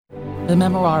the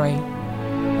Memorare.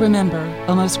 Remember,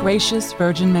 O most gracious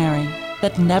Virgin Mary,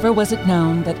 that never was it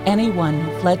known that anyone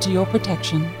who fled to your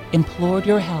protection, implored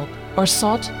your help, or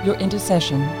sought your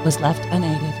intercession was left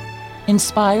unaided.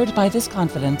 Inspired by this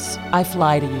confidence, I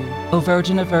fly to you, O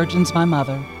Virgin of Virgins, my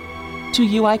Mother. To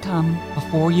you I come,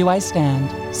 before you I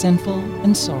stand, sinful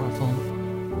and sorrowful.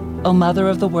 O Mother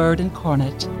of the Word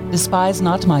incarnate, despise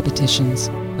not my petitions,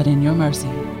 but in your mercy,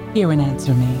 hear and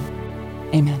answer me.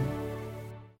 Amen.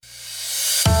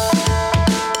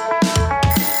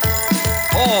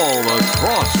 All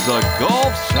across the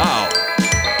Gulf South,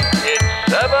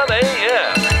 it's 7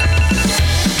 a.m.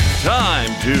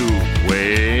 Time to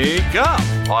wake up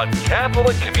on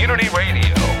Catholic Community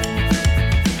Radio.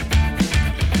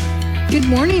 Good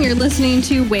morning. You're listening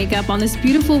to Wake Up on this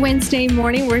beautiful Wednesday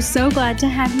morning. We're so glad to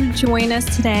have you join us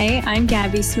today. I'm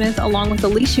Gabby Smith along with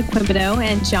Alicia Quibido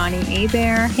and Johnny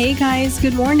Abear. Hey guys,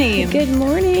 good morning. Good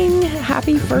morning.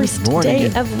 Happy first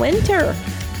day of winter.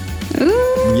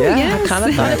 Ooh, Yeah, yes. I kind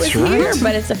of thought it was here,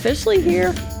 but it's officially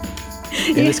here.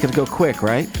 And it's going to go quick,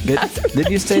 right? Did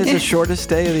you say it's the shortest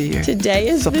day of the year? Today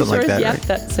is something the shortest. like that,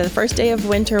 Yep. right? So the first day of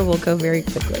winter will go very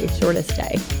quickly. Shortest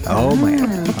day. Oh,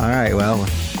 man. All right. Well,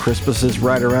 Christmas is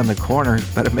right around the corner.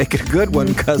 Better make it a good one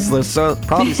because there's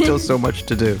probably still so much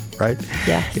to do, right?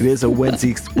 Yes. It is a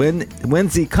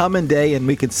Wednesday coming day, and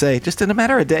we can say just in a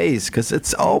matter of days because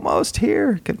it's almost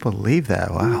here. Can't believe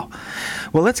that. Wow.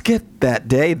 Well, let's get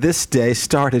this day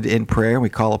started in prayer. We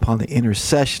call upon the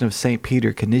intercession of St.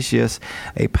 Peter Canisius,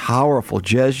 a powerful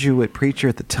Jesuit preacher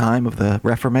at the time of the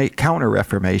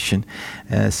Counter-Reformation.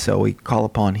 So we call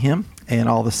upon him and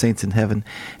all the saints in heaven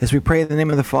as we pray in the name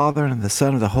of the Father and of the Son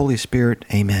and of the Holy Spirit.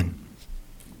 Amen.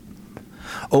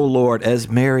 O Lord, as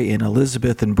Mary and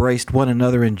Elizabeth embraced one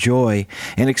another in joy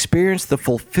and experienced the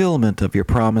fulfillment of your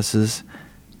promises,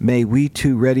 may we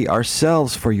too ready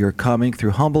ourselves for your coming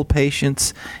through humble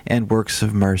patience and works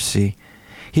of mercy.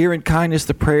 Hear in kindness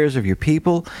the prayers of your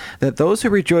people, that those who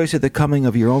rejoice at the coming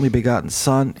of your only begotten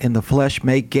Son in the flesh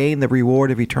may gain the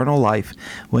reward of eternal life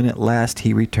when at last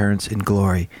he returns in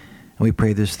glory. And we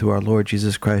pray this through our Lord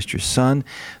Jesus Christ, your Son,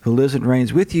 who lives and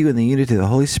reigns with you in the unity of the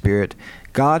Holy Spirit,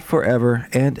 God forever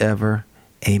and ever.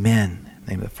 Amen. In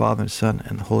the name of the Father, and the Son,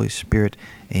 and the Holy Spirit.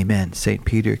 Amen. St.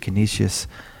 Peter Canisius,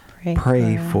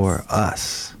 pray for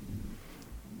us.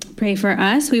 Pray for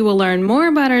us. We will learn more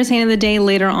about our saint of the day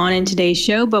later on in today's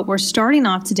show, but we're starting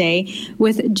off today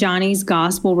with Johnny's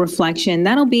gospel reflection.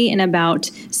 That'll be in about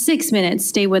 6 minutes.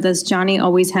 Stay with us. Johnny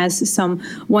always has some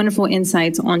wonderful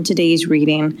insights on today's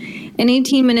reading. In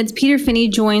 18 minutes, Peter Finney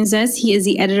joins us. He is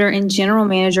the editor and general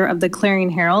manager of the Clarion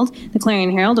Herald. The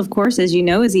Clarion Herald, of course, as you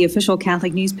know, is the official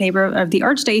Catholic newspaper of the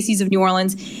Archdiocese of New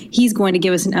Orleans. He's going to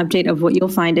give us an update of what you'll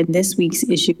find in this week's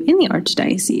issue in the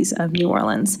Archdiocese of New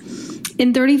Orleans.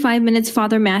 In 35 minutes,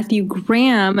 Father Matthew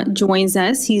Graham joins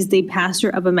us. He's the pastor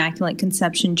of Immaculate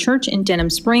Conception Church in Denham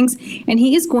Springs, and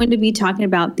he is going to be talking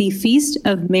about the Feast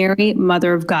of Mary,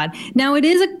 Mother of God. Now, it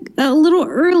is a little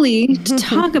early to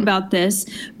talk about this,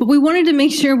 but we wanted to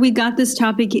make sure we got this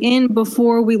topic in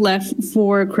before we left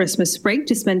for Christmas break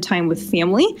to spend time with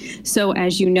family. So,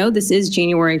 as you know, this is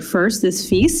January 1st, this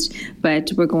feast, but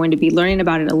we're going to be learning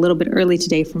about it a little bit early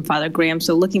today from Father Graham.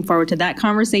 So, looking forward to that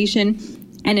conversation.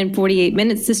 And in 48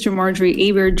 minutes, Sister Marjorie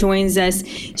Abear joins us.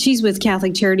 She's with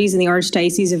Catholic Charities in the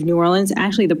Archdiocese of New Orleans,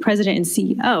 actually the president and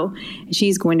CEO. And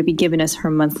she's going to be giving us her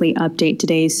monthly update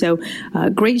today. So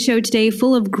great show today,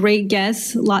 full of great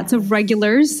guests, lots of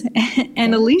regulars.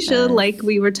 And Alicia, like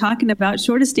we were talking about,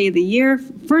 shortest day of the year,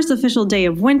 first official day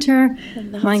of winter.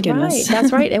 My goodness. Right.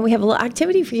 That's right. And we have a little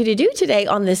activity for you to do today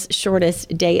on this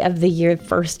shortest day of the year,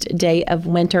 first day of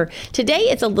winter. Today,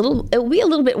 it will be a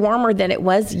little bit warmer than it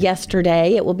was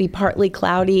yesterday. It will be partly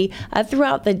cloudy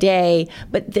throughout the day,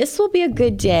 but this will be a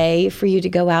good day for you to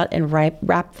go out and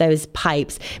wrap those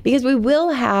pipes, because we will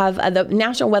have, the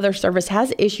National Weather Service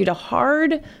has issued a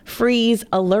hard freeze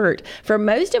alert for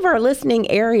most of our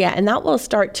listening area, and that will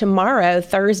start tomorrow,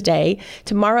 Thursday.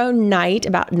 Tomorrow night,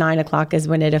 about 9 o'clock is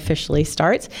when it officially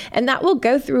starts, and that will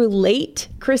go through late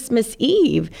Christmas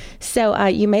Eve. So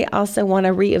you may also want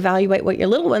to reevaluate what your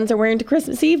little ones are wearing to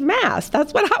Christmas Eve Mass.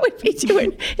 That's what I would be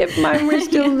doing if mine were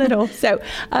still little. So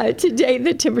today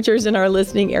the temperatures in our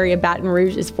listening area, Baton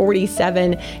Rouge is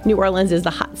 47, New Orleans is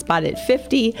the hot spot at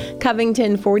 50,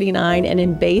 Covington 49, and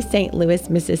in Bay St. Louis,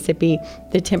 Mississippi,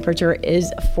 the temperature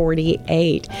is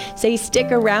 48. So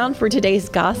stick around for today's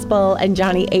gospel and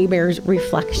Johnny Abear's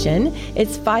reflection.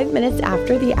 It's 5 minutes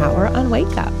after the hour on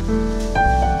Wake Up.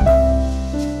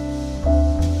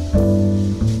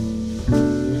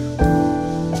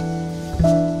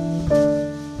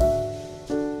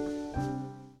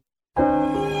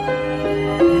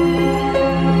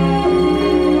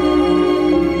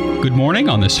 morning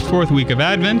on this fourth week of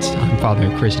Advent. I'm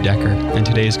Father Chris Decker, and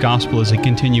today's Gospel is a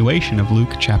continuation of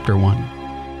Luke chapter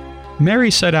 1. Mary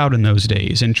set out in those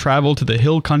days and traveled to the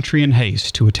hill country in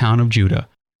haste to a town of Judah,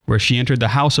 where she entered the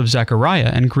house of Zechariah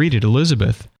and greeted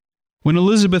Elizabeth. When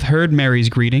Elizabeth heard Mary's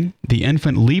greeting, the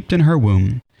infant leaped in her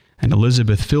womb, and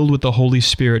Elizabeth, filled with the Holy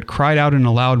Spirit, cried out in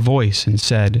a loud voice and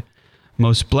said,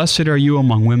 "Most blessed are you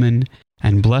among women,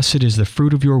 and blessed is the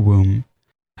fruit of your womb.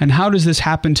 And how does this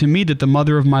happen to me that the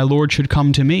mother of my Lord should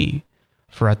come to me?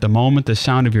 For at the moment the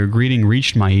sound of your greeting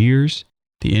reached my ears,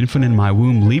 the infant in my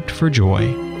womb leaped for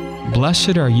joy.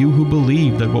 Blessed are you who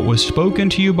believed that what was spoken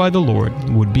to you by the Lord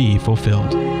would be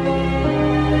fulfilled."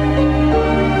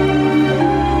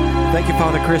 Thank you,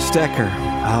 Father Chris Decker.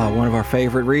 One of our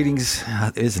favorite readings,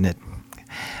 isn't it?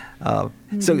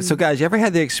 So guys, you ever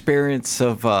had the experience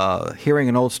of hearing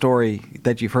an old story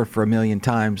that you've heard for a million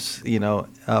times,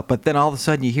 but then all of a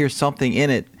sudden you hear something in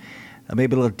it,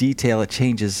 maybe a little detail, it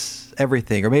changes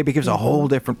everything, or maybe it gives a whole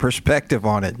different perspective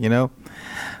on it,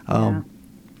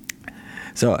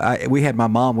 So we had my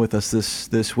mom with us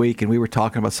this week, and we were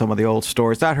talking about some of the old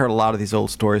stories. I'd heard a lot of these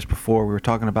old stories before. We were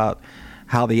talking about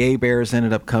how the Abears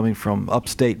ended up coming from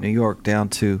upstate New York down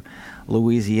to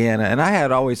Louisiana, and I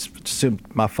had always assumed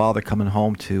my father coming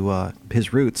home to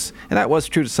his roots, and that was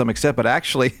true to some extent, but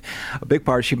actually a big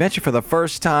part, she mentioned for the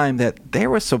first time that there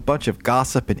was a bunch of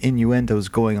gossip and innuendos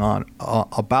going on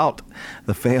about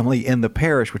the family in the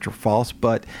parish, which were false,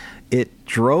 but it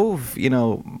drove,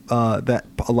 that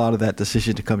a lot of that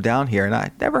decision to come down here, and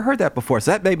I never heard that before.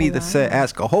 So that made me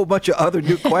ask a whole bunch of other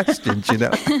new questions.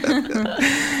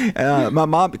 My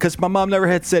mom never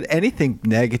had said anything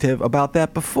negative about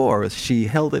that before. She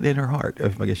held it in her heart, I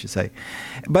guess you'd say.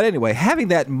 But anyway, having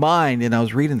that in mind, and I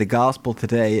was reading the gospel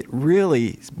today, it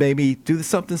really made me do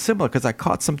something similar, because I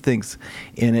caught some things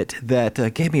in it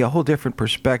that gave me a whole different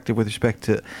perspective with respect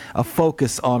to a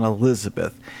focus on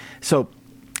Elizabeth. So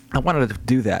I wanted to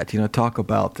do that, talk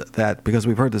about that, because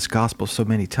we've heard this gospel so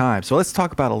many times. So let's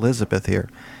talk about Elizabeth here.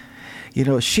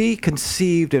 She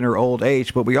conceived in her old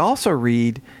age, but we also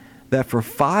read that for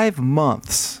 5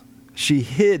 months she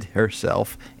hid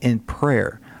herself in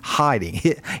prayer, hiding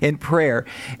in prayer,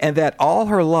 and that all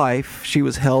her life she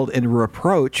was held in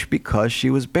reproach because she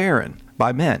was barren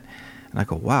by men. And I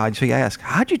go, wow. And so you ask,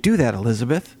 how'd you do that,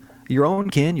 Elizabeth? Your own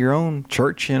kin, your own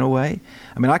church, in a way.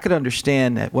 I mean, I could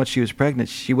understand that once she was pregnant,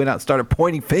 she went out and started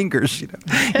pointing fingers,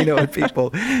 at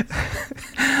people.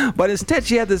 But instead,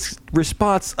 she had this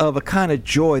response of a kind of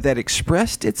joy that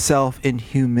expressed itself in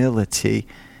humility,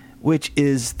 which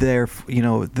is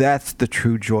that's the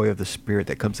true joy of the Spirit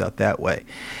that comes out that way.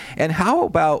 And how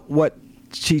about what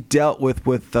she dealt with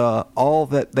all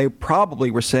that they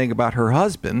probably were saying about her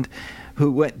husband, who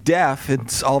went deaf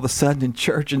and all of a sudden in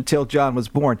church until John was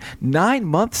born. 9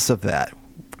 months of that.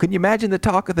 Can you imagine the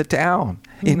talk of the town?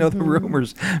 The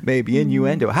rumors, maybe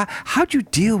innuendo. How'd you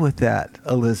deal with that,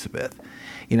 Elizabeth?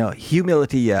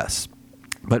 Humility, yes,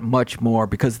 but much more,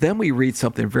 because then we read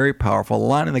something very powerful, a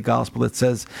line in the gospel that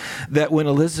says that when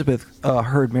Elizabeth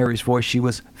heard Mary's voice, she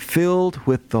was filled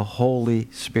with the Holy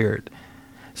Spirit.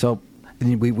 So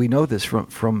we know this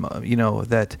from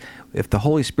that if the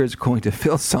Holy Spirit's going to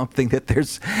fill something,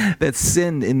 that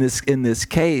sin in this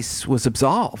case was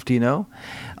absolved,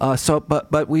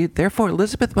 but therefore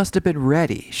Elizabeth must have been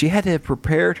ready. She had to have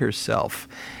prepared herself.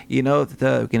 We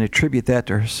can attribute that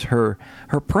to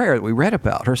her prayer that we read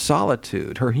about, her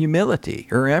solitude, her humility,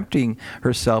 her emptying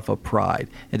herself of pride,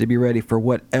 and to be ready for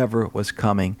whatever was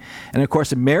coming. And of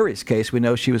course, in Mary's case, we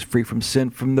know she was free from sin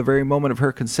from the very moment of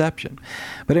her conception.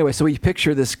 But anyway, so we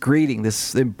picture this greeting,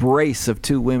 this embrace of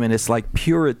two women. It's like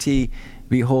purity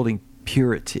beholding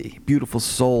purity, beautiful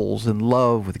souls in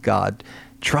love with God,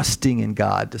 trusting in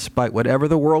God despite whatever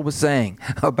the world was saying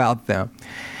about them.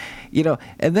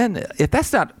 And then if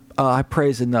that's not I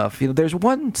praise enough, there's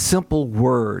one simple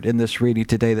word in this reading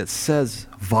today that says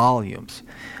volumes.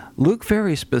 Luke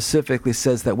very specifically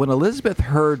says that when Elizabeth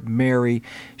heard Mary,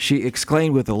 she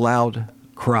exclaimed with a loud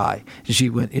cry. She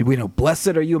went, "Blessed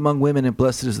are you among women, and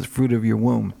blessed is the fruit of your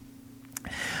womb."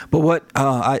 But what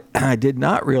I did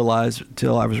not realize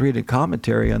until I was reading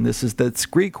commentary on this is that this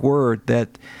Greek word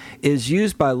that is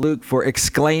used by Luke for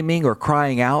exclaiming or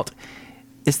crying out.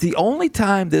 It's the only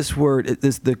time this word,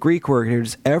 the Greek word here,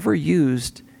 is ever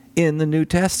used in the New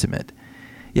Testament.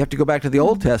 You have to go back to the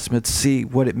Old Testament to see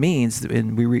what it means.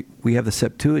 And we have the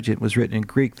Septuagint was written in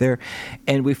Greek there.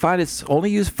 And we find it's only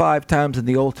used 5 times in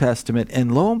the Old Testament.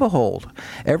 And lo and behold,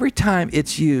 every time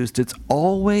it's used, it's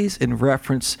always in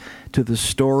reference to the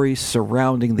stories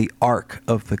surrounding the Ark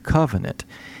of the Covenant.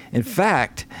 In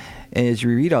fact, And as you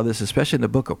read all this, especially in the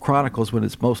book of Chronicles when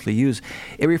it's mostly used,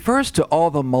 it refers to all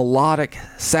the melodic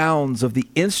sounds of the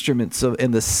instruments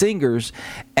and the singers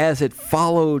as it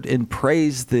followed and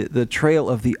praised the trail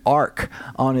of the ark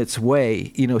on its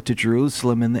way, to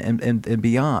Jerusalem and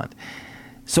beyond.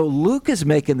 So Luke is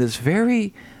making this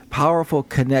very powerful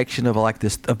connection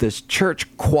of this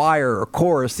church choir or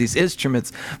chorus, these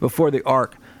instruments before the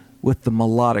ark, with the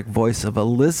melodic voice of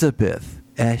Elizabeth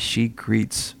as she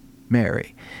greets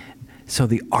Mary. So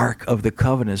the Ark of the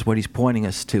Covenant is what he's pointing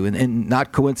us to. And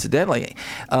not coincidentally,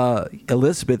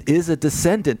 Elizabeth is a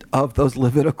descendant of those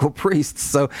Levitical priests.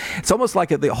 So it's almost like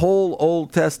the whole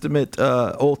Old Testament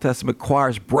choir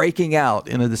is breaking out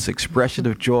into this expression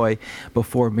of joy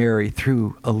before Mary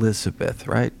through Elizabeth,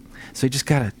 right? So you just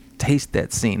got to taste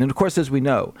that scene. And of course, as we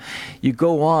know, you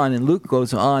go on, and Luke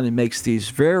goes on and makes these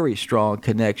very strong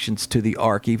connections to the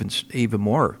ark, even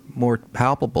more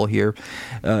palpable here,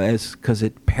 because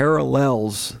it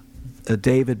parallels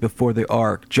David before the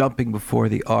ark, jumping before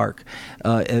the ark,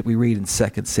 as we read in 2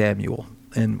 Samuel.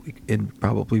 And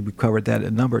probably we covered that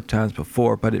a number of times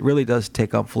before, but it really does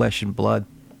take on flesh and blood.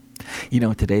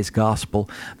 In today's gospel,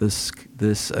 this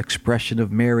expression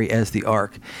of Mary as the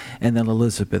ark, and then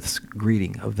Elizabeth's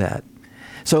greeting of that.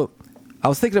 So I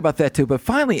was thinking about that too, but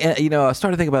finally, I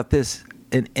started thinking about this,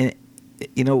 and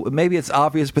maybe it's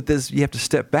obvious, but you have to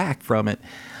step back from it.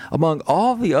 Among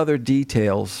all the other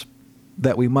details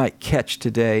that we might catch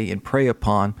today and pray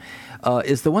upon,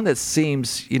 is the one that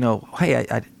seems,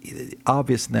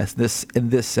 obviousness in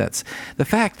this sense. The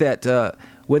fact that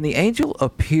when the angel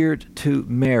appeared to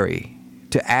Mary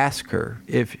to ask her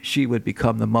if she would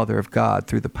become the mother of God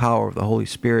through the power of the Holy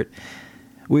Spirit,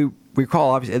 we recall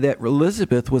obviously that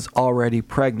Elizabeth was already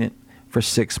pregnant for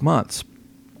 6 months.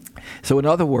 So in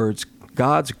other words,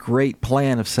 God's great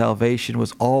plan of salvation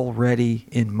was already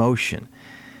in motion.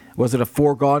 Was it a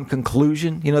foregone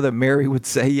conclusion, that Mary would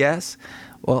say yes?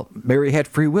 Well, Mary had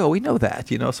free will. We know that,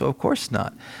 so of course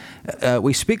not.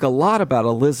 We speak a lot about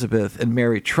Elizabeth and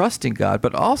Mary trusting God,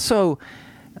 but also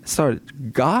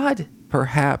God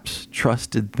perhaps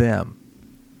trusted them.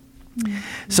 Mm-hmm.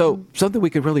 So something we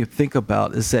could really think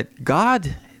about is that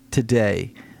God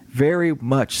today very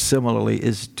much similarly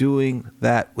is doing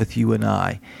that with you and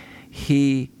I.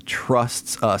 He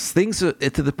trusts us. Things are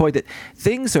to the point that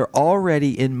things are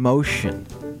already in motion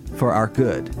for our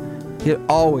good. They're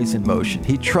always in motion.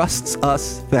 He trusts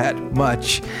us that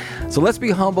much. So let's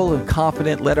be humble and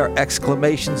confident. Let our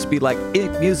exclamations be like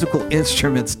musical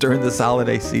instruments during this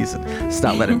holiday season. Let's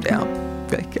not let him down.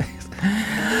 Okay,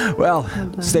 guys. Well,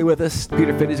 stay with us.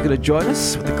 Peter Finney's going to join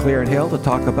us with the Claire and Hale to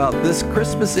talk about this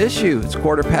Christmas issue. It's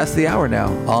 1:15 now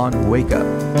on Wake Up.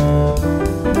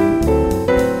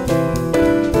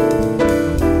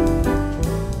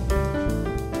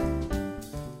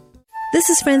 This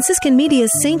is Franciscan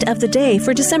Media's Saint of the Day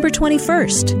for December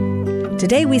 21st.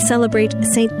 Today we celebrate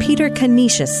Saint Peter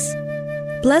Canisius.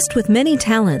 Blessed with many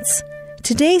talents,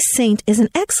 today's saint is an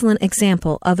excellent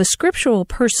example of a scriptural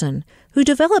person who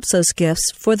develops those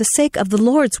gifts for the sake of the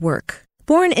Lord's work.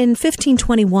 Born in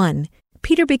 1521,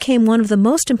 Peter became one of the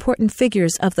most important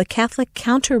figures of the Catholic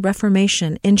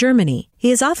Counter-Reformation in Germany.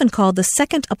 He is often called the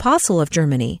second apostle of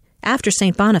Germany, after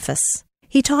St. Boniface.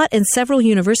 He taught in several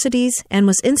universities and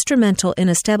was instrumental in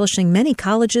establishing many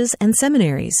colleges and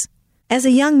seminaries. As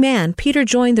a young man, Peter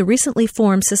joined the recently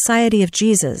formed Society of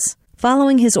Jesus.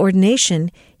 Following his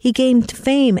ordination, he gained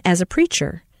fame as a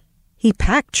preacher. He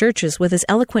packed churches with his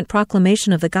eloquent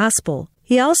proclamation of the gospel.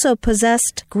 He also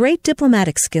possessed great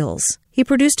diplomatic skills. He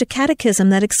produced a catechism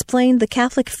that explained the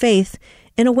Catholic faith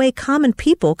in a way common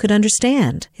people could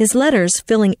understand. His letters,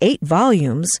 filling 8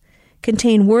 volumes,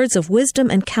 contain words of wisdom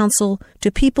and counsel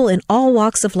to people in all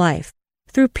walks of life.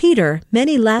 Through Peter,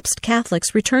 many lapsed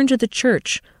Catholics returned to the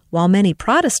Church, while many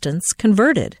Protestants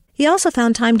converted. He also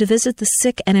found time to visit the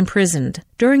sick and imprisoned.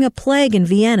 During a plague in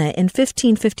Vienna in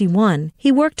 1551,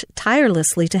 he worked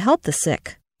tirelessly to help the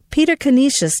sick. Peter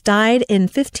Canisius died in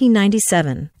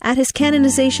 1597. At his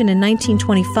canonization in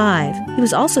 1925, he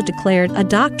was also declared a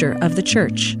doctor of the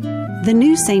Church. The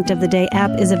new Saint of the Day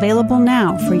app is available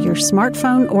now for your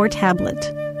smartphone or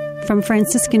tablet. From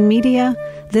Franciscan Media,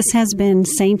 this has been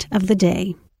Saint of the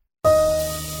Day.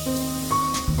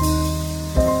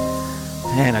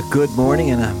 And a good morning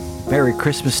and a Merry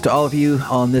Christmas to all of you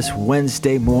on this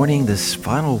Wednesday morning, this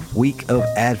final week of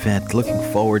Advent. Looking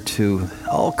forward to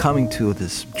all coming to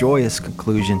this joyous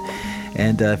conclusion.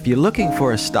 And if you're looking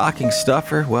for a stocking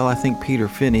stuffer, well, I think Peter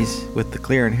Finney's with the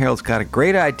Claire and Herald's got a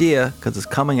great idea because it's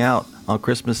coming out on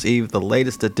Christmas Eve, the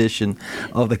latest edition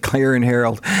of the Claire and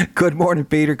Herald. Good morning,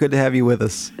 Peter. Good to have you with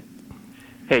us.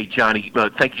 Hey, Johnny.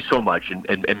 Thank you so much,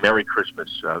 and Merry Christmas.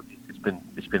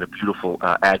 been a beautiful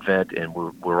Advent, and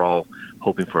we're all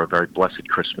hoping for a very blessed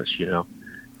Christmas.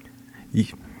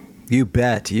 You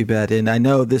bet, and I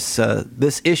know this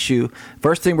issue.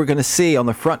 First thing we're going to see on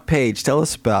the front page. Tell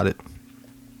us about it.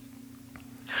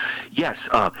 Yes,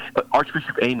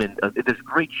 Archbishop Amen. There's a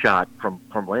great shot from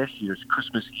last year's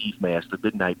Christmas Eve Mass, the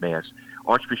Midnight Mass.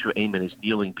 Archbishop Amen is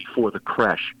kneeling before the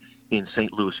creche in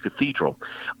St. Louis Cathedral,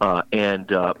 and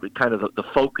kind of the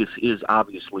focus is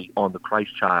obviously on the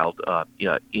Christ child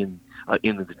in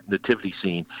the nativity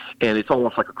scene, and it's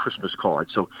almost like a Christmas card.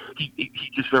 So he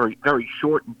just very, very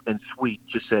short and sweet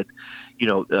just said,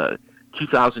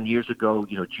 2,000 years ago,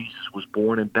 Jesus was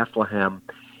born in Bethlehem.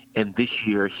 And this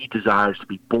year, he desires to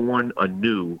be born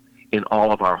anew in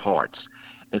all of our hearts.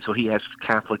 And so he asks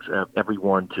Catholics,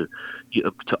 everyone, to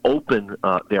open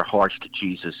their hearts to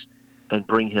Jesus and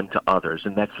bring him to others.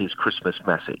 And that's his Christmas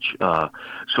message.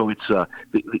 So it's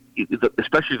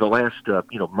especially the last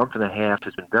month and a half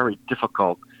has been very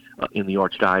difficult in the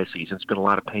Archdiocese. And it's been a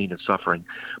lot of pain and suffering.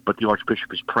 But the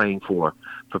Archbishop is praying for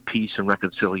peace and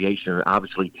reconciliation,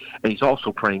 obviously. And he's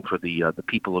also praying for the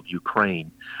people of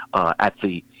Ukraine at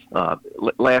the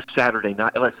last Sunday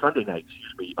night,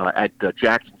 at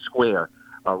Jackson Square,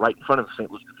 right in front of the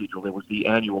St. Louis Cathedral. There was the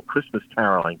annual Christmas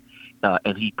caroling,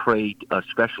 and he prayed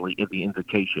especially in the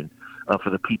invocation for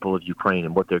the people of Ukraine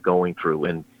and what they're going through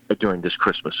and during this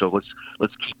Christmas. So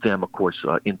let's keep them, of course,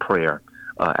 in prayer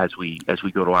as we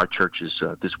go to our churches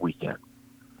this weekend.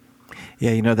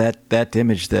 Yeah, that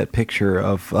image, that picture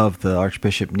of the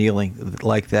Archbishop kneeling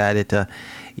like that.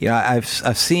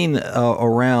 I've seen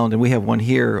around, and we have one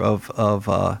here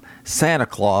of Santa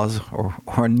Claus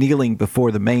or kneeling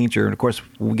before the manger, and of course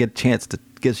we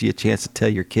gives you a chance to tell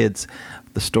your kids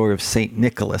the story of Saint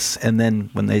Nicholas, and then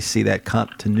when they see that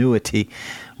continuity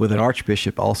with an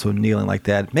Archbishop also kneeling like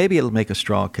that, maybe it'll make a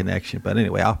strong connection. But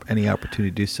anyway, any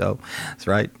opportunity to do so, that's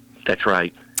right. That's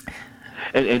right.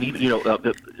 And even,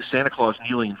 the Santa Claus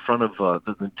kneeling in front of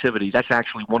the Nativity, that's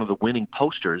actually one of the winning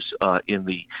posters in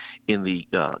the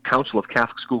Council of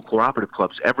Catholic School Cooperative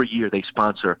Clubs. Every year they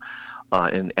sponsor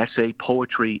an essay,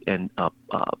 poetry, and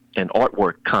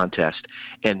artwork contest,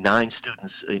 and 9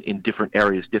 students in different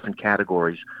areas, different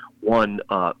categories, won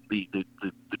the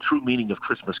True Meaning of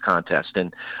Christmas contest.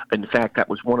 And in fact, that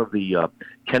was one of the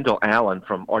Kendall Allen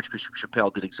from Archbishop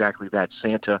Chappelle did exactly that.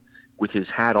 Santa, with his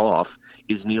hat off,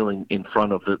 is kneeling in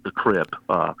front of the crib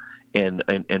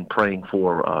and praying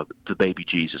for the baby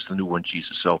Jesus, the newborn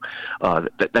Jesus. So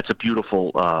that's a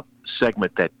beautiful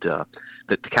segment that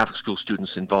the Catholic school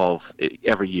students involve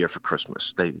every year for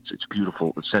Christmas. It's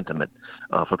beautiful sentiment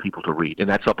for people to read, and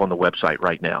that's up on the website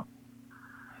right now.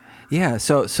 Yeah,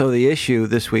 so the issue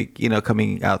this week,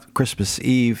 coming out Christmas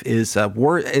Eve is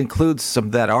includes some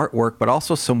of that artwork, but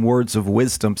also some words of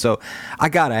wisdom. So I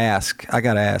gotta ask,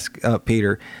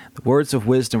 Peter, the words of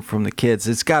wisdom from the kids.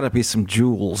 It's got to be some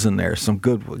jewels in there, some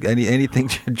good. Anything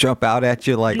jump out at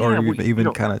you,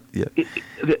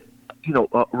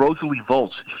 Rosalie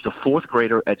Volz, she's a 4th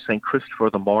grader at St. Christopher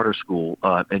the Martyr School,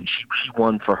 and she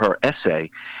won for her essay,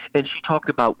 and she talked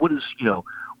about what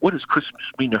does Christmas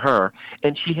mean to her?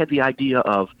 And she had the idea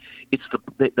of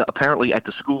apparently at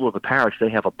the school or the parish they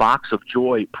have a Box of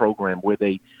Joy program where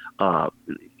they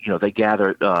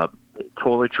gather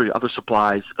toiletry, other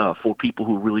supplies for people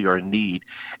who really are in need,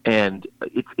 and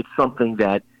it's something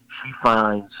that she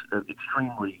finds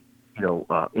extremely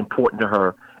important to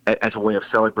her as a way of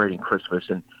celebrating Christmas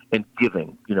and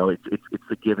giving. It's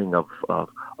the giving of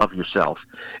yourself.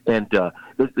 And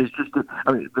there's just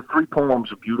the 3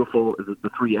 poems are beautiful. The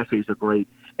 3 essays are great,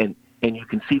 and you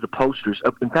can see the posters.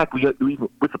 In fact, we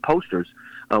with the posters,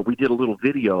 we did a little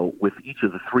video with each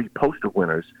of the 3 poster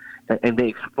winners, and they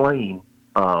explain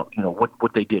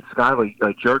what they did. Skylar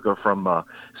Jerger from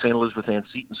St. Elizabeth Ann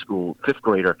Seton School, 5th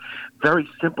grader, very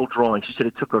simple drawing. She said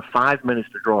it took her 5 minutes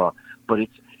to draw, but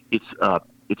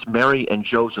it's Mary and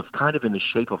Joseph kind of in the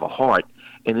shape of a heart,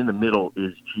 and in the middle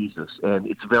is Jesus. And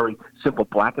it's a very simple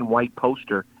black and white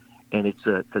poster, and it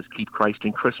says "Keep Christ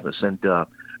in Christmas." And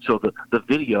so the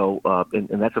video,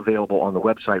 and that's available on the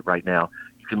website right now.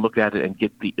 You can look at it and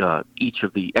get the each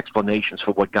of the explanations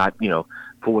for what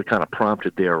for what kind of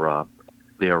prompted their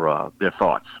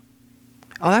thoughts.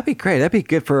 Oh, that'd be great. That'd be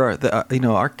good for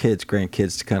our kids,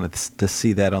 grandkids to kind of to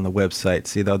see that on the website,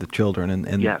 see the other children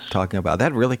and yes. talking about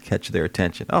that. Really catch their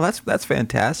attention. Oh, that's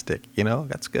fantastic.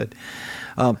 That's good.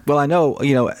 Well, I know,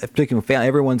 speaking of family,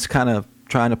 everyone's kind of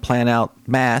trying to plan out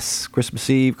Mass, Christmas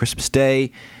Eve, Christmas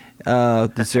Day.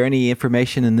 Is there any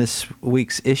information in this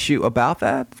week's issue about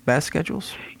that, Mass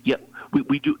schedules? Yeah.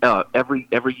 We do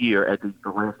every year at the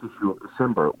last issue of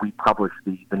December, we publish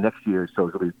the next year, so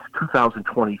it'll be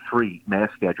 2023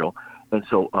 Mass schedule. And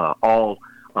so all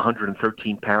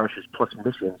 113 parishes plus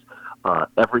missions,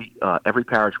 every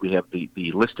parish we have the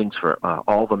listings for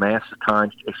all the Mass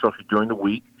times, especially during the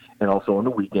week and also on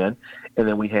the weekend. And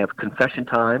then we have confession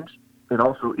times, and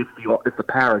also if the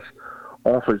parish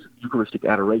offers Eucharistic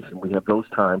adoration, we have those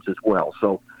times as well.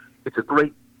 So it's a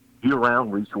great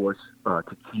year-round resource to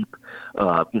keep.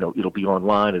 It'll be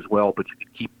online as well, but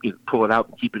you can pull it out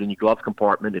and keep it in your glove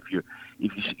compartment if you're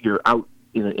out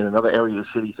in another area of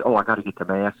the city. Say, I got to get to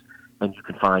Mass, and you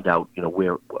can find out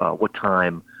where what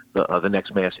time the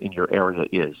next Mass in your area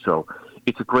is. So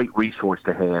it's a great resource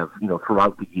to have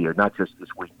throughout the year, not just this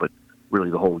week, but really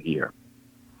the whole year.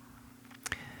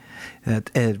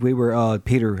 Ed, we were,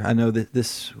 Peter, I know that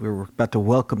we were about to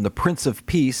welcome the Prince of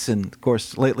Peace, and of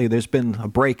course, lately there's been a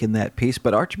break in that peace,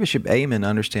 but Archbishop Amen,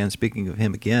 understands, speaking of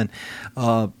him again,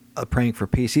 praying for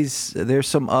peace, there's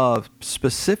some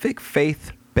specific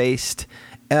faith-based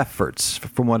efforts,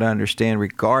 from what I understand,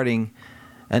 regarding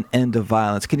an end of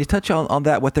violence. Can you touch on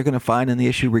that, what they're going to find in the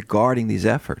issue regarding these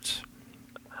efforts?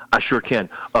 I sure can.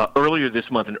 Earlier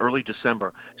this month, in early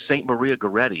December, St. Maria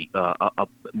Goretti,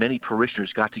 many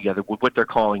parishioners got together with what they're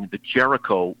calling the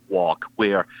Jericho Walk,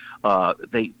 where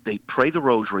they pray the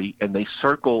Rosary and they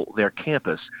circle their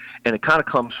campus, and it kind of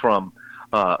comes from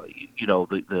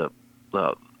the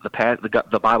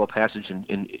Bible passage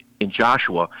in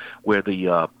Joshua, where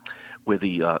the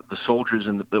soldiers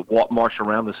marched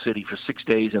around the city for 6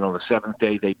 days, and on the seventh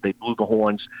day they blew the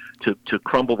horns to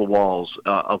crumble the walls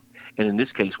and in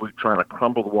this case, we're trying to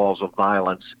crumble the walls of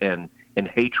violence and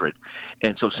hatred.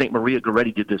 And so St. Maria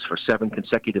Goretti did this for 7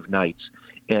 consecutive nights,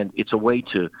 and it's a way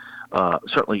to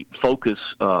certainly focus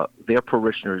their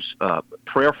parishioners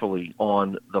prayerfully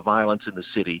on the violence in the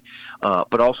city,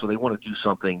 but also they want to do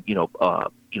something,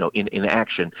 in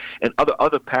action. And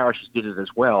other parishes did it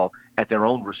as well at their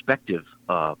own respective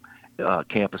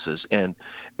campuses, and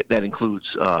that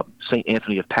includes St.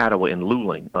 Anthony of Padua in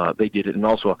Luling. They did it, and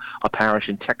also a parish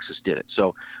in Texas did it.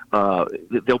 So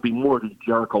there'll be more of these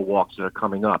Jericho walks that are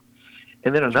coming up.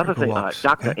 And then another thing,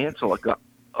 Dr. Ansel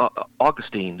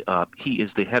Augustine, he is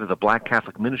the head of the Black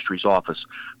Catholic Ministries Office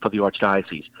for the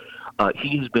Archdiocese.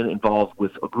 He has been involved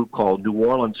with a group called New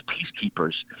Orleans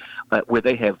Peacekeepers, where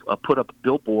they have put up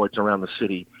billboards around the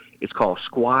city. It's called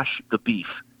Squash the Beef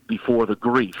Before the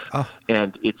Grief,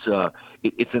 and it's an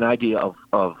idea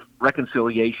of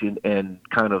reconciliation and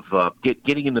kind of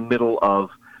getting in the middle of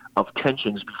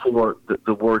tensions before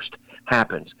the worst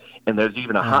happens. And there's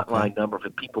even a hotline number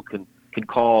that people can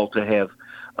call to have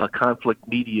conflict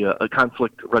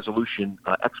resolution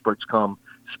experts come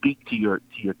speak to your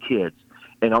kids,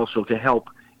 and also to help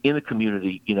in the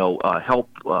community, help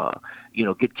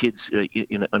get kids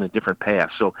in a different path.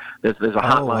 So there's a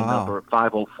hotline number,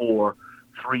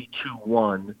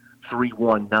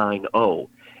 504-321-3190,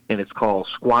 and it's called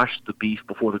Squash the Beef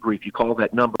Before the Grief. You call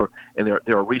that number, and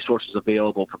there are resources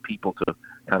available for people to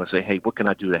kind of say, hey, what can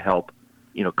I do to help,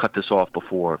 cut this off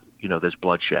before, there's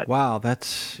bloodshed. Wow,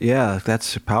 that's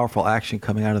a powerful action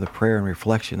coming out of the prayer and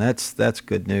reflection. That's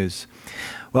good news.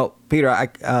 Well,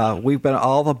 Peter, we've been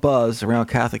all the buzz around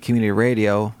Catholic Community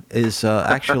Radio is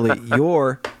actually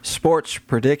your sports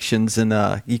predictions, and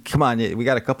come on, we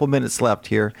got a couple minutes left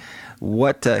here.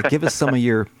 What give us some of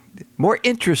your more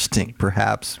interesting,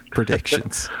 perhaps,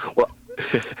 predictions? Well,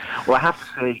 I have to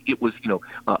say it was,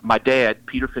 my dad,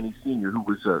 Peter Finney Sr., who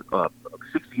was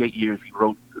 68 years, he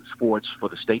wrote sports for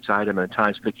the Stateside and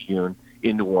Times-Picayune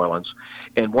in New Orleans,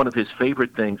 and one of his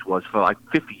favorite things was, for like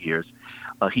 50 years,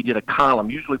 he did a column,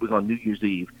 usually it was on New Year's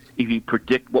Eve, if you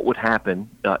predict what would happen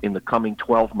in the coming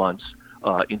 12 months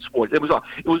in sports. It was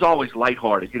always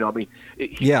lighthearted, he would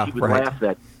laugh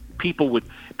that people would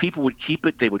keep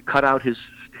it, they would cut out his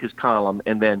column,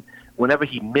 and then whenever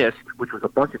he missed, which was a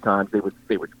bunch of times, they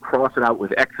would cross it out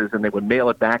with X's and they would mail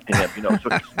it back to him. So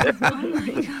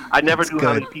I never knew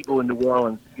how many people in New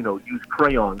Orleans, use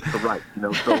crayons to write.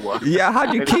 So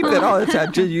how'd you keep that all the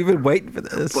time? You've been waiting for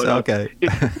this. But, okay.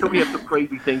 So we have some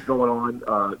crazy things going on.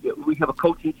 We have a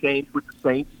coaching change with the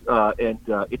Saints, and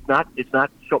it's not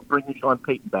bringing Sean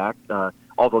Payton back,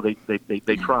 although they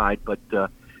tried. But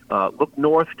look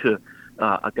north to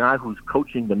a guy who's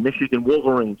coaching the Michigan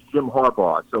Wolverines, Jim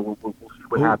Harbaugh. So we'll see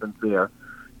what happens there.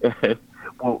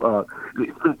 Well,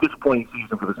 it's been a disappointing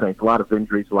season for the Saints. A lot of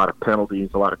injuries, a lot of penalties,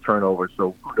 a lot of turnovers.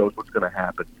 So who knows what's going to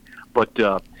happen? But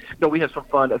we have some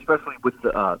fun, especially with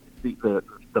the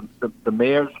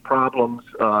mayor's problems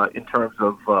in terms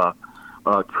of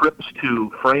trips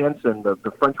to France and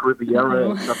the French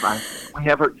Riviera and stuff. We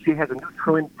have her. She has a new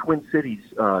twin cities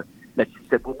that she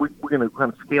said, well, we're going to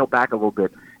kind of scale back a little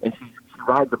bit. And she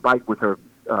rides a bike with her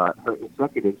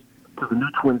executives to the new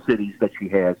Twin Cities that she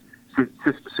has,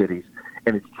 sister cities,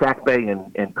 and it's Jack Bay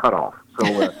and Cutoff.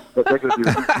 So they're going to be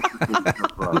the new sister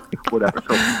cities of whatever.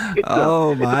 So it's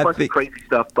a bunch of crazy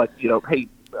stuff, but, hey,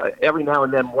 every now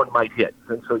and then one might hit.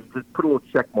 And so you just put a little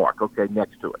check mark, okay,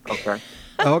 next to it, okay?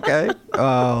 Okay.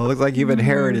 Oh, looks like you've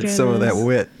inherited some of that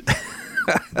wit.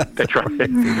 That's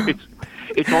right.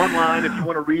 It's online if you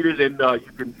want to read it, and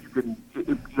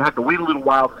you have to wait a little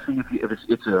while to see if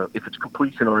it's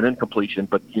completion or an incompletion.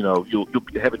 But you'll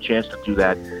have a chance to do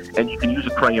that, and you can use a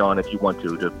crayon if you want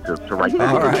to write that.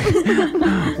 All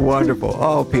right, wonderful.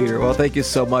 Oh, Peter, well, thank you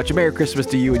so much. Merry Christmas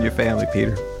to you and your family,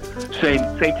 Peter. Same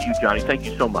to you, Johnny. Thank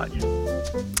you so much.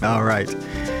 All right.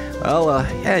 Well,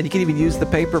 and you can even use the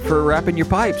paper for wrapping your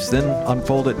pipes, then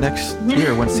unfold it next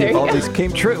year when see if all these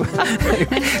came true.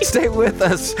 Stay with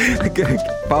us.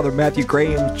 Father Matthew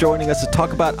Graham joining us to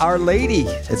talk about Our Lady.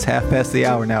 It's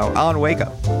 1:30 now on Wake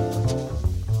Up.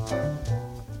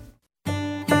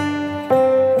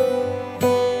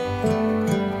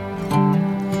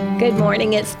 Good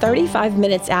morning. It's 35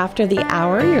 minutes after the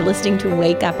hour. You're listening to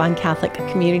Wake Up on Catholic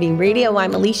Community Radio.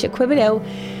 I'm Alicia Quibido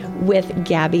with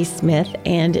Gabby Smith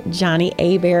and Johnny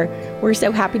Abear. We're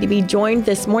so happy to be joined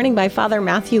this morning by Father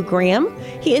Matthew Graham.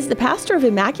 He is the pastor of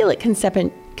Immaculate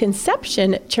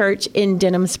Conception Church in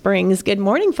Denham Springs. Good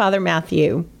morning, Father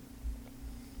Matthew.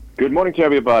 Good morning to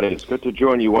everybody. It's good to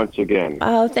join you once again.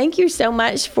 Oh, thank you so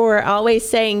much for always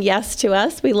saying yes to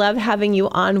us. We love having you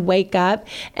on Wake Up.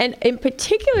 And in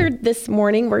particular, this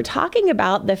morning, we're talking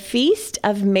about the Feast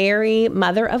of Mary,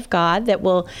 Mother of God, that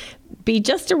will be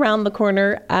just around the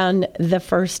corner on the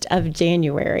 1st of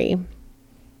January.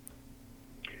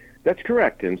 That's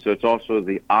correct. And so it's also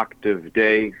the octave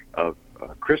day of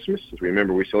Christmas. As we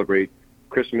remember, we celebrate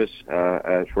Christmas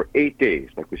for 8 days,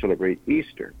 like we celebrate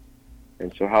Easter.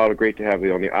 And so how great to have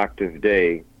it on the octave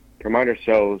day to remind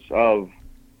ourselves of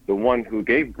the one who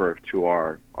gave birth to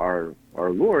our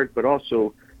Lord, but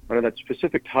also under that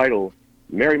specific title,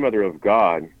 Mary, Mother of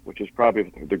God, which is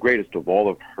probably the greatest of all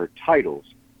of her titles.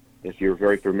 If you're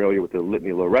very familiar with the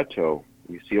Litany Loretto,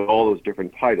 you see all those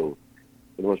different titles.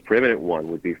 The most preeminent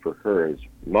one would be for her as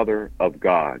Mother of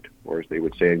God, or as they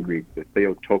would say in Greek, the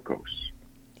Theotokos.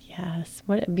 Yes,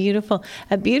 what a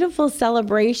beautiful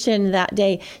celebration that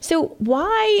day. So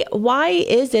why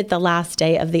is it the last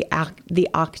day of the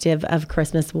octave of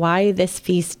Christmas? Why this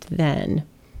feast then?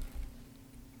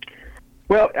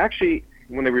 Well, actually,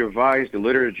 when they revised the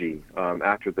liturgy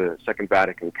after the Second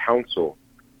Vatican Council,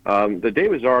 the day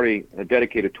was already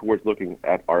dedicated towards looking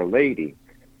at Our Lady,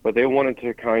 but they wanted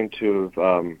to kind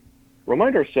of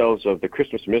remind ourselves of the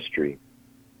Christmas mystery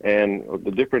and of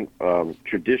the different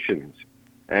traditions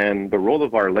and the role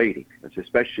of Our Lady,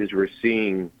 especially as we're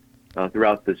seeing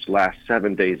throughout this last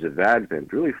 7 days of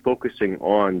Advent, really focusing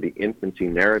on the infancy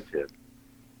narrative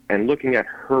and looking at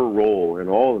her role in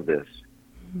all of this.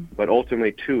 But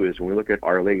ultimately, too, is when we look at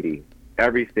Our Lady,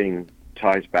 everything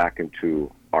ties back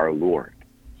into our Lord.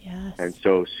 Yes. And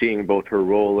so seeing both her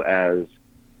role as,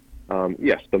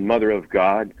 the Mother of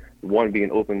God, one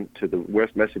being open to the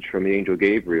message from the angel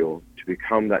Gabriel to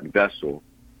become that vessel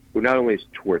who not only is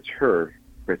towards her,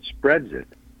 but spreads it.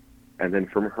 And then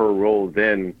from her role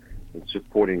then in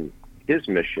supporting his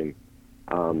mission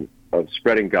of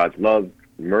spreading God's love,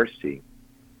 mercy,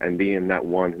 and being that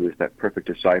one who is that perfect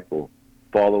disciple,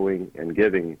 following and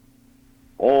giving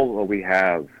all that we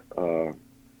have to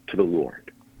the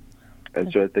Lord.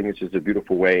 And so I think it's just a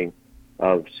beautiful way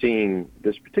of seeing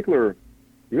this particular,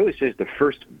 really says the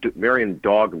first Marian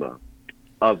dogma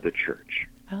of the Church.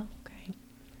 Oh, okay.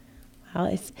 Well,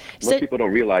 most people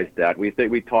don't realize that.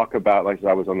 We talk about, like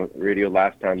I was on the radio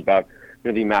last time, about the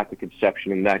Immaculate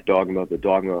Conception and that dogma, the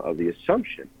dogma of the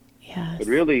Assumption. Yes. But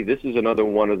really, this is another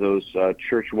one of those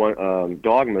church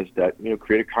dogmas that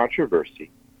created controversy.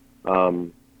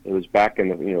 It was back in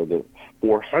the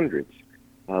 400s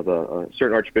of a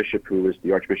certain archbishop who was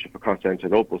the Archbishop of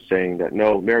Constantinople saying that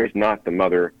no, Mary's not the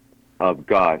mother of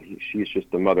God. She's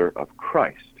just the mother of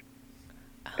Christ.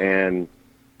 And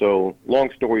so,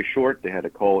 long story short, they had to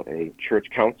call a church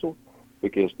council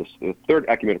because the Third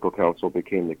Ecumenical Council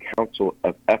became the Council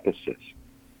of Ephesus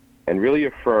and really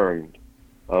affirmed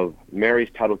of Mary's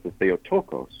title to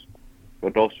Theotokos,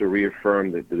 but also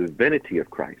reaffirmed the divinity of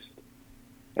Christ.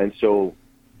 And so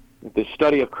the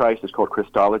study of Christ is called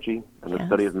Christology, and the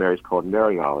study of Mary is called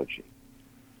Mariology.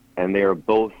 And they are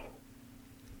both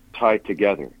tied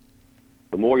together.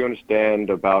 The more you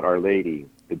understand about Our Lady,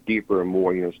 the deeper and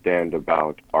more you understand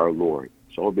about our Lord.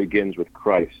 So it begins with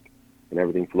Christ, and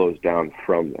everything flows down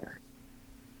from there.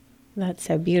 That's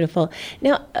so beautiful.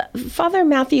 Now, Father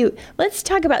Matthew, let's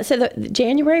talk about, so the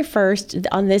January 1st,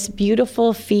 on this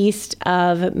beautiful feast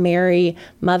of Mary,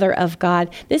 Mother of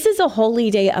God, this is a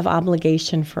holy day of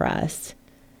obligation for us.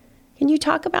 Can you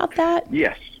talk about that?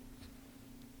 Yes.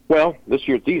 Well, this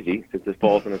year it's easy since it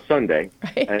falls on a Sunday,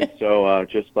 right. And so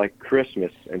just like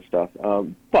Christmas and stuff.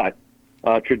 But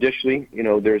traditionally,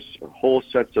 there's whole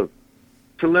sets of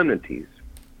solemnities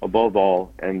above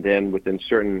all, and then within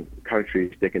certain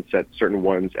countries, they can set certain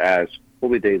ones as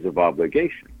holy days of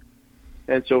obligation.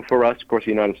 And so for us, of course, the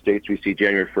United States, we see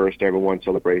January 1st, everyone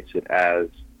celebrates it as,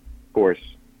 of course,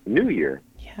 New Year.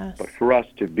 Yes. But for us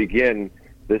to begin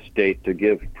this date, to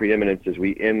give preeminence as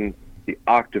we end the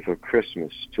octave of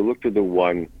Christmas, to look to the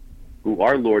one who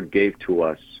our Lord gave to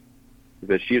us,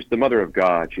 because she is the Mother of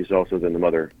God, she's also then the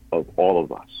Mother of all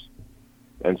of us.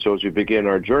 And so as we begin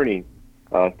our journey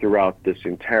throughout this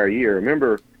entire year,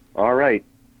 remember, all right,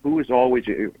 who is always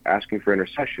asking for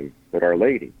intercession but Our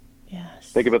Lady?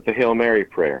 Yes. Think about the Hail Mary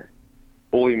prayer,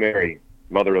 Holy Mary,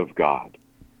 Mother of God.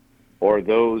 Or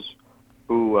those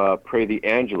who pray the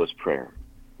Angelus prayer.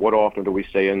 What often do we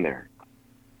say in there?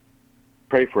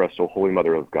 Pray for us, O Holy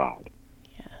Mother of God.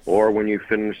 Yes. Or when you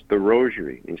finish the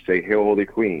Rosary and you say, Hail, Holy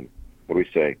Queen, what do we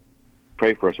say?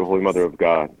 Pray for us, O Holy Mother of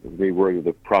God, as we worthy of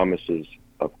the promises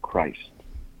of Christ.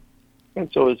 And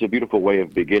so it's a beautiful way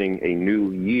of beginning a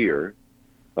new year,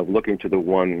 of looking to the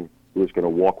one who is going to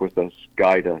walk with us,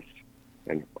 guide us,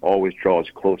 and always draw us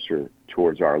closer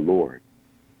towards our Lord.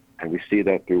 And we see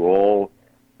that through all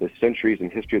the centuries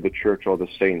and history of the Church, all the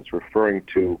saints referring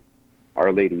to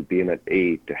Our Lady being an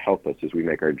aid to help us as we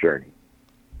make our journey.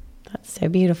 That's so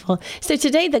beautiful. So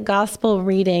today the gospel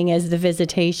reading is the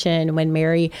visitation when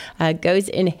Mary goes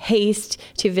in haste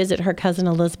to visit her cousin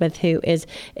Elizabeth, who is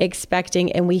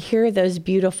expecting. And we hear those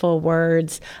beautiful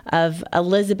words of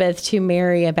Elizabeth to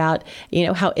Mary about,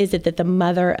 how is it that the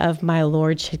mother of my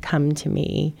Lord should come to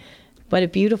me? What a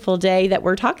beautiful day that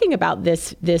we're talking about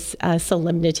this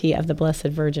solemnity of the Blessed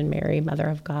Virgin Mary, Mother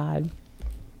of God.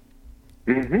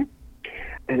 Mm-hmm.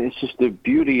 And it's just the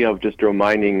beauty of just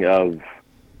reminding of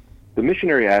the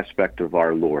missionary aspect of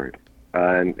our Lord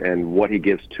and what he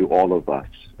gives to all of us.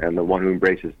 And the one who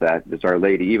embraces that is Our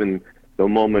Lady, even the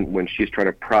moment when she's trying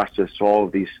to process all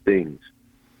of these things,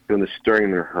 feeling the stirring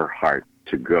in her heart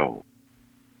to go.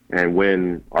 And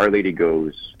when Our Lady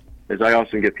goes, as I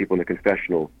often get people in the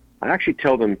confessional, I actually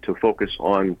tell them to focus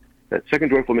on that second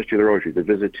joyful mystery of the Rosary, the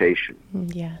visitation.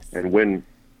 Yes. And when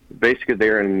basically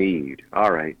they're in need,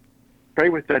 all right, pray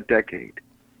with that decade.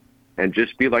 And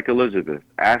just be like Elizabeth,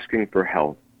 asking for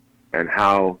help, and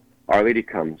how Our Lady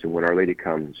comes. And when Our Lady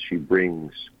comes, she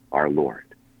brings our Lord.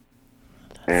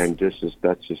 And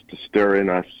that's just to stir in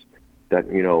us that,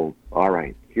 all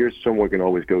right, here's someone we can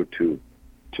always go to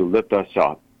lift us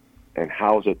up. And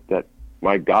how is it that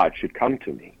my God should come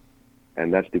to me?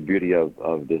 And that's the beauty of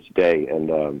this day.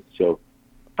 And so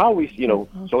how we,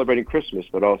 celebrating Christmas,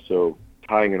 but also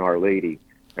tying in Our Lady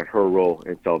and her role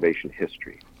in salvation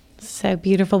history. So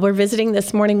beautiful. We're visiting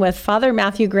this morning with Father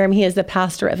Matthew Graham. He is the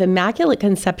pastor of Immaculate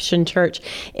Conception Church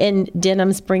in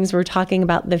Denham Springs. We're talking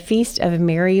about the Feast of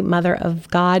Mary, Mother of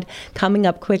God, coming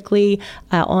up quickly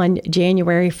on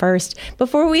January 1st.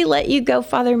 Before we let you go,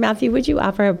 Father Matthew, would you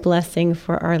offer a blessing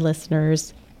for our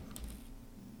listeners?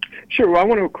 Sure. Well, I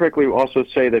want to quickly also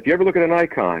say that if you ever look at an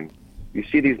icon, you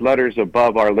see these letters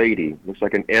above Our Lady. Looks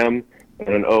like an M and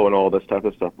an O and all this type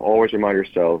of stuff. Always remind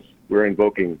yourselves, we're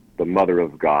invoking the Mother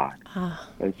of God.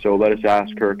 And so let us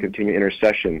ask her continued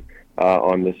intercession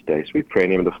on this day. So we pray in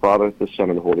the name of the Father, the Son,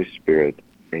 and the Holy Spirit.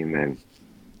 Amen.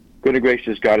 Good and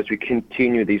gracious God, as we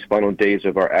continue these final days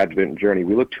of our Advent journey,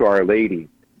 we look to Our Lady.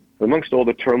 Amongst all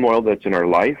the turmoil that's in our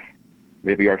life,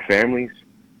 maybe our families,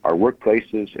 our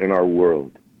workplaces, and our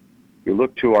world, we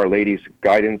look to Our Lady's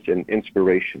guidance and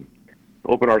inspiration.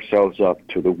 Open ourselves up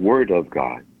to the Word of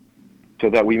God so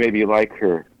that we may be like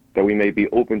her, that we may be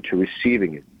open to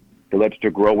receiving it, to let it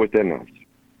to grow within us,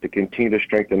 to continue to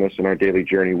strengthen us in our daily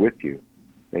journey with you,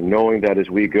 and knowing that as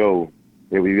we go,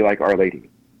 may we be like Our Lady,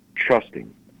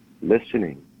 trusting,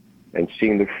 listening, and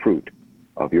seeing the fruit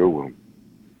of your womb.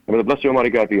 And may the blessed Almighty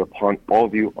God be upon all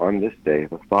of you on this day,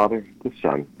 the Father, the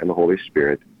Son, and the Holy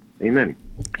Spirit. Amen.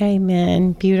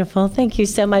 Amen. Beautiful. Thank you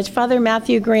so much. Father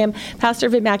Matthew Graham, pastor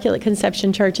of Immaculate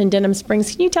Conception Church in Denham Springs.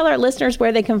 Can you tell our listeners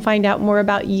where they can find out more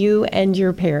about you and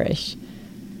your parish?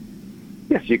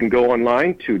 Yes, you can go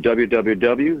online to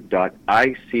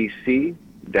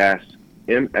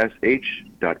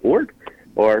www.icc-msh.org,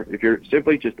 or if you're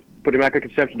simply just put Immaculate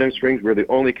Conception Denham Springs, we're the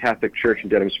only Catholic church in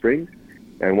Denham Springs,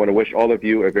 and want to wish all of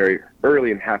you a very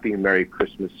early and happy Merry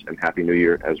Christmas and Happy New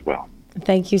Year as well.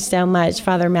 Thank you so much,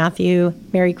 Father Matthew.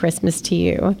 Merry Christmas to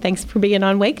you. Thanks for being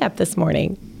on Wake Up this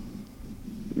morning.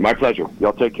 My pleasure.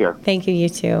 Y'all take care. Thank you, you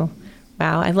too.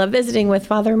 Wow, I love visiting with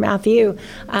Father Matthew,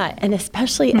 and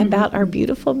especially about our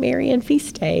beautiful Marian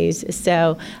feast days.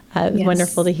 So it was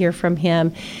wonderful to hear from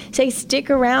him. Say,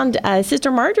 stick around. Sister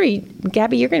Marjorie,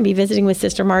 Gabby, you're going to be visiting with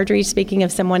Sister Marjorie, speaking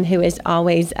of someone who is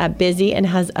always busy and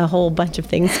has a whole bunch of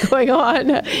things going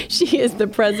on. She is the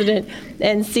president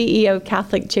and CEO of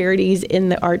Catholic Charities in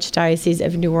the Archdiocese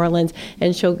of New Orleans,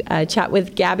 and she'll chat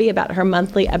with Gabby about her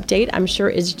monthly update. I'm sure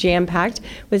is jam-packed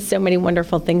with so many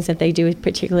wonderful things that they do,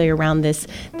 particularly around this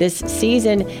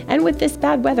season. And with this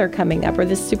bad weather coming up, or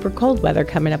this super cold weather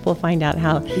coming up, we'll find out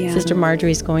how Sister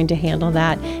Marjorie is going to handle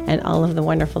that and all of the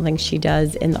wonderful things she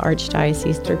does in the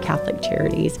Archdiocese through Catholic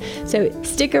Charities. So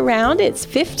stick around. It's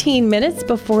 15 minutes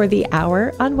before the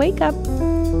hour on Wake Up.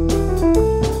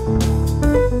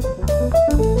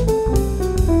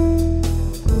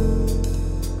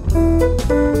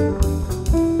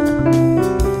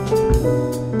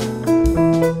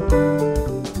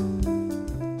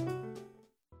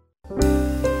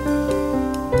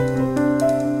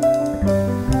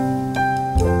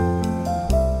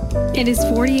 It is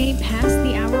 48 past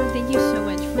the hour. Thank you so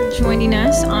much for joining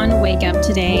us on Wake Up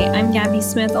today. I'm Gabby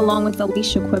Smith, along with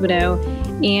Alicia Quibido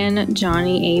and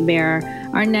Johnny Hebert.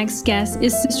 Our next guest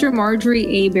is Sister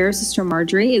Marjorie Hebert. Sister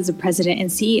Marjorie is the president and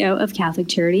CEO of Catholic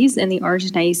Charities in the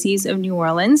Archdiocese of New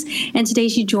Orleans. And today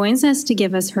she joins us to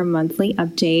give us her monthly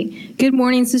update. Good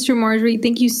morning, Sister Marjorie.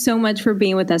 Thank you so much for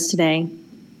being with us today.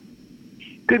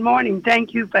 Good morning.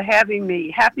 Thank you for having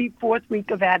me. Happy fourth week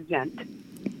of Advent.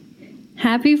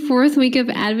 Happy fourth week of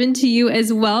Advent to you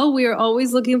as well. We are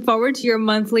always looking forward to your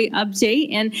monthly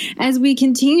update. And as we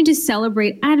continue to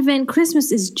celebrate Advent,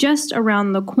 Christmas is just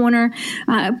around the corner.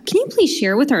 Can you please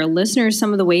share with our listeners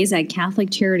some of the ways that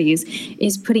Catholic Charities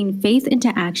is putting faith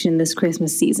into action this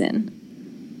Christmas season?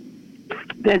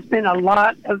 There's been a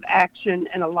lot of action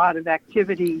and a lot of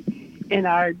activity in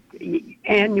our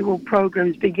annual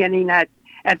programs beginning at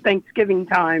Thanksgiving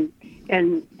time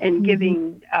and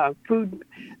giving food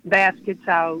baskets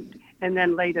out, and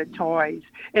then later toys.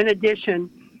 In addition,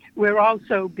 we're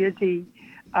also busy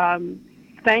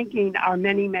thanking our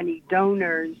many, many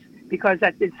donors, because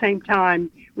at the same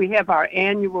time, we have our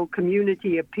annual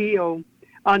community appeal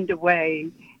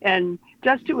underway. And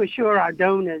just to assure our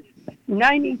donors,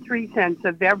 93 cents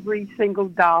of every single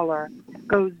dollar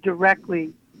goes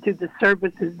directly to the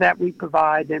services that we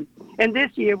provide. And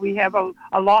this year, we have a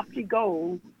lofty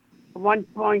goal,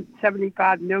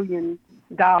 $1.75 million.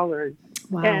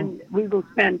 Wow. And we will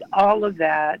spend all of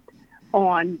that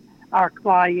on our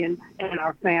clients and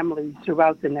our families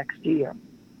throughout the next year.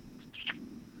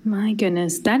 My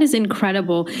goodness, that is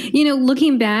incredible. You know,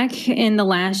 looking back in the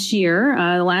last year,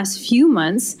 the last few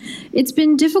months, it's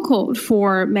been difficult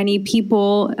for many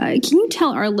people. Can you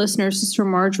tell our listeners, Sister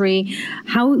Marjorie,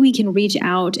 how we can reach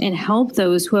out and help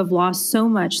those who have lost so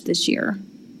much this year?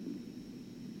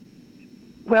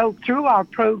 Well, through our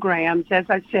programs, as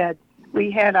I said, we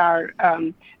had our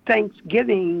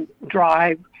Thanksgiving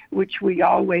drive, which we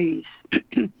always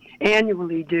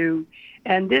annually do.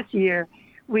 And this year,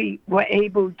 we were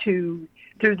able to,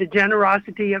 through the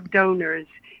generosity of donors,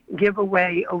 give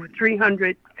away over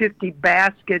 350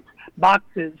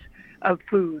 boxes of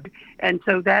food. And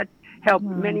so that helped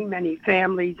many, many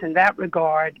families in that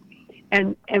regard.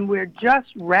 And we're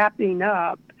just wrapping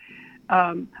up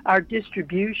our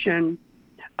distribution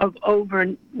of over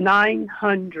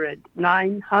 900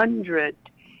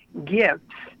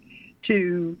 gifts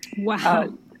to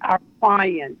our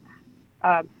clients,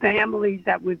 families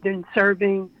that we've been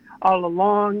serving all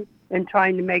along and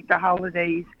trying to make the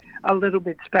holidays a little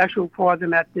bit special for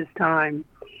them at this time.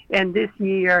 And this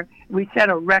year, we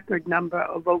set a record number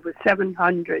of over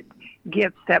 700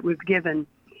 gifts that we've given.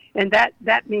 And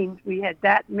that means we had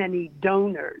that many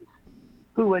donors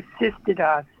who assisted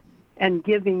us in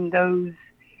giving those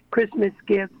Christmas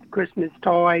gifts, Christmas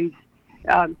toys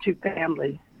to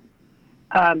families.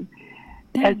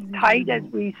 As tight as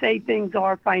we say things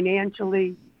are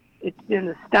financially, it's been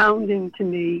astounding to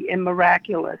me and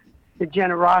miraculous, the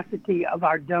generosity of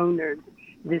our donors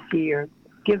this year,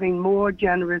 giving more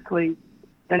generously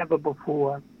than ever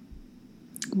before.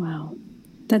 Wow.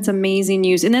 That's amazing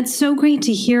news. And that's so great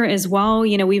to hear as well.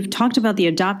 You know, we've talked about the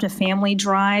Adopt a Family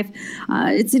drive.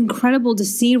 It's incredible to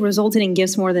see resulting in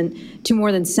gifts to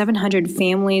more than 700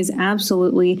 families.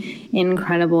 Absolutely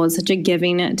incredible. It's such a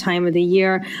giving time of the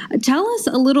year. Tell us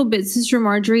a little bit, Sister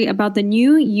Marjorie, about the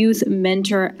new Youth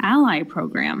Mentor Ally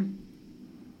program.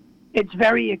 It's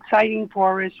very exciting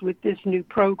for us with this new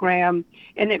program,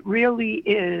 and it really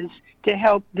is to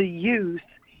help the youth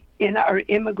in our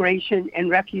immigration and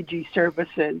refugee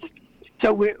services.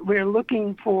 So we're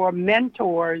looking for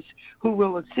mentors who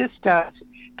will assist us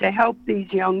to help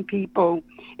these young people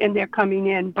in their coming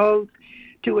in, both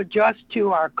to adjust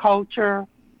to our culture,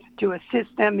 to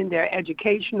assist them in their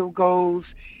educational goals,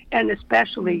 and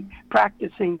especially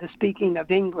practicing the speaking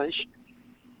of English.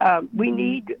 We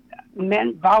need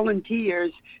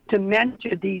volunteers to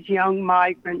mentor these young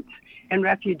migrants and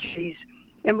refugees.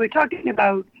 And we're talking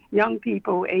about young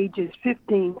people ages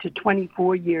 15 to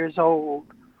 24 years old.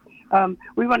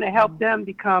 We want to help them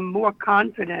become more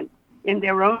confident in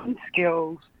their own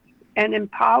skills and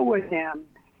empower them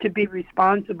to be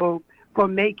responsible for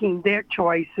making their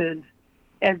choices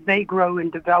as they grow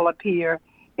and develop here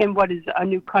in what is a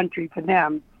new country for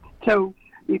them. So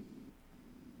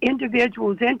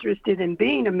individuals interested in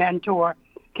being a mentor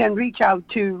can reach out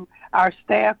to our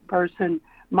staff person,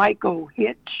 Michael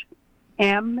Hitch,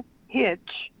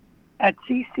 M.Hitch, at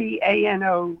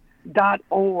ccano.org,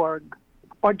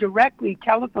 or directly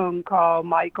telephone call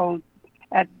Michael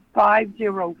at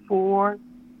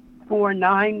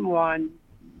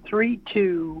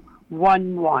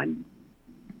 504-491-3211.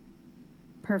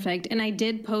 Perfect. And I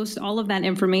did post all of that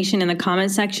information in the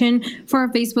comment section for our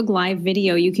Facebook Live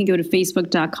video. You can go to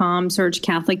facebook.com, search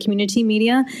Catholic Community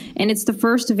Media, and it's the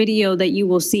first video that you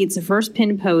will see. It's the first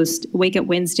pinned post, Wake Up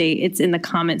Wednesday. It's in the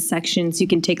comment section, so you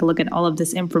can take a look at all of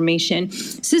this information.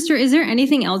 Sister, is there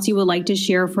anything else you would like to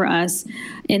share for us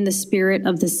in the spirit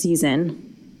of the season?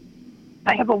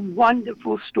 I have a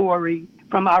wonderful story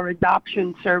from our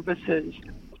adoption services.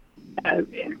 And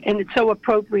it's so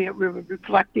appropriate. We're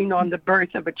reflecting on the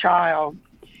birth of a child.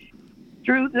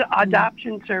 Through the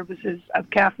adoption services of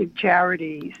Catholic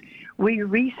Charities, we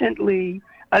recently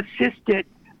assisted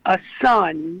a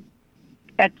son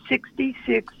at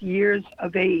 66 years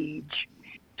of age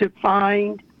to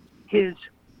find his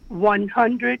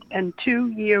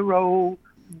 102-year-old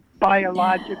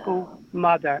biological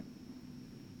mother.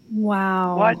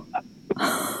 Wow.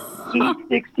 He's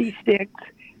 66.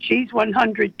 She's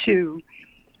 102.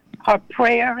 Her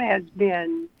prayer has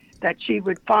been that she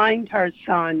would find her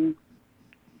son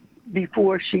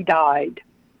before she died.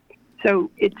 So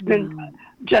it's been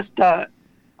just a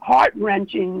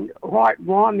heart-wrenching,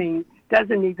 heart-warming,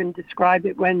 doesn't even describe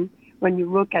it when you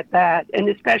look at that. And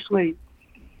especially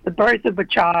the birth of a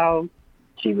child.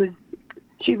 She was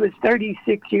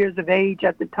 36 years of age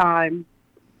at the time,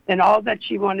 and all that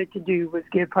she wanted to do was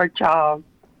give her child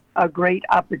a great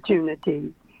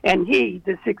opportunity. And he,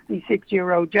 the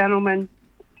 66-year-old gentleman,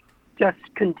 just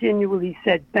continually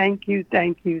said, thank you,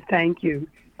 thank you, thank you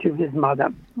to his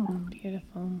mother. Oh,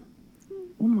 beautiful.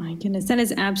 Oh, my goodness. That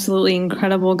is absolutely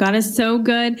incredible. God is so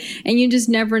good. And you just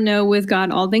never know with God.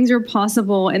 All things are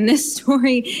possible. And this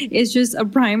story is just a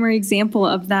primary example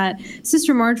of that.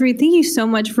 Sister Marjorie, thank you so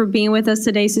much for being with us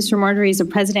today. Sister Marjorie is the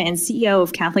president and CEO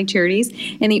of Catholic Charities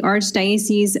in the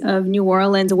Archdiocese of New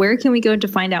Orleans. Where can we go to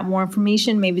find out more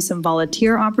information, maybe some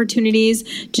volunteer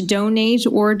opportunities to donate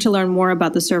or to learn more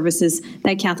about the services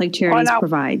that Catholic Charities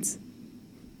provides?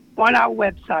 On our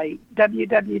website,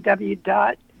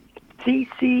 www.ccano.org.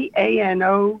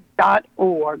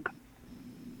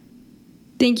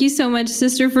 Thank you so much,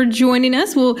 Sister, for joining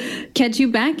us. We'll catch you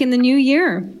back in the new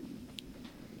year.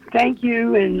 Thank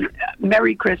you, and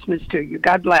Merry Christmas to you.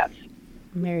 God bless.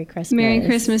 Merry Christmas. Merry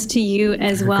Christmas to you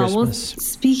as well. Well,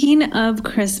 speaking of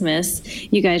Christmas,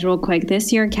 you guys, real quick,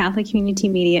 this year Catholic Community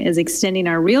Media is extending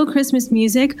our Real Christmas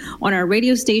music on our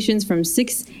radio stations from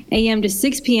 6 a.m. to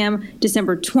 6 p.m.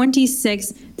 December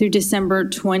 26th through December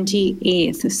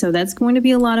 28th. So that's going to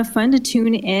be a lot of fun to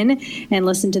tune in and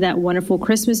listen to that wonderful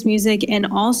Christmas music. And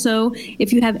also,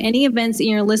 if you have any events in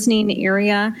your listening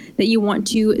area that you want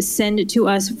to send to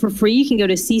us for free, you can go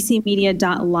to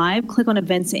ccmedia.live, click on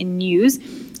Events and News.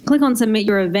 Click on Submit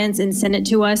Your Events and send it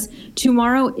to us.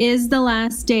 Tomorrow is the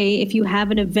last day if you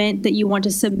have an event that you want to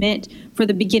submit for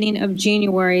the beginning of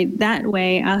January. That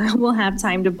way, we'll have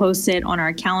time to post it on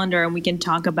our calendar and we can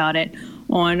talk about it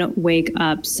on Wake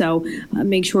Up. So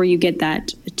make sure you get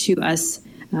that to us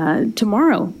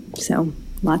tomorrow. So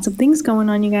lots of things going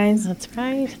on, you guys. That's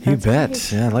right. You bet.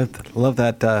 Right. Yeah, I love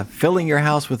that. Filling your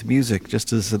house with music,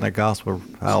 just as in the gospel,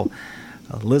 how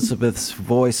Elizabeth's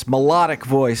voice, melodic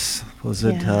voice, was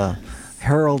it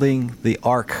heralding the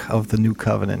ark of the new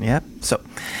covenant? Yep. So,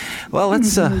 well,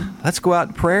 let's go out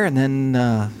in prayer and then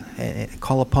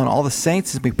call upon all the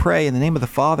saints as we pray in the name of the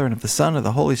Father and of the Son and of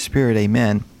the Holy Spirit.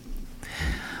 Amen.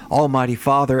 Almighty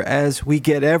Father, as we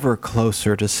get ever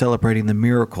closer to celebrating the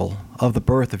miracle of the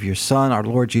birth of your Son, our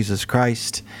Lord Jesus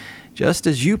Christ, just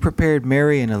as you prepared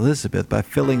Mary and Elizabeth by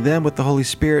filling them with the Holy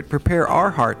Spirit, prepare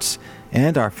our hearts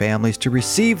and our families to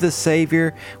receive the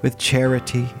Savior with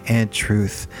charity and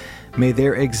truth. May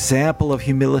their example of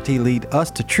humility lead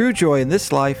us to true joy in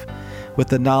this life, with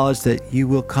the knowledge that you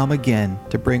will come again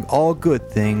to bring all good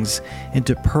things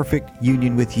into perfect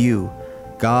union with you,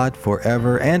 God,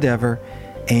 forever and ever.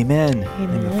 Amen.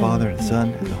 In the Father, and the Son,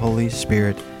 and the Holy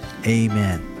Spirit.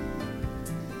 Amen.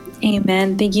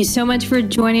 Amen. Thank you so much for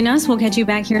joining us. We'll catch you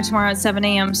back here tomorrow at 7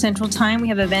 a.m. Central Time. We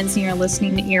have events in your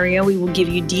listening area we will give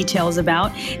you details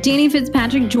about. Danny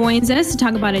Fitzpatrick joins us to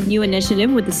talk about a new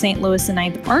initiative with the St. Louis and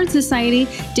Ninth Art Society.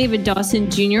 David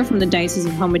Dawson Jr. from the Diocese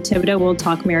of Houma Thibodaux will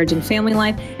talk marriage and family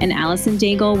life. And Allison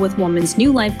Daigle with Woman's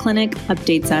New Life Clinic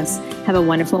updates us. Have a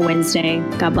wonderful Wednesday.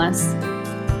 God bless.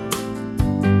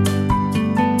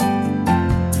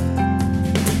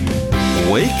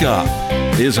 Wake Up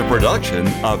is a production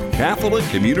of Catholic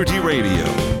Community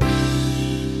Radio.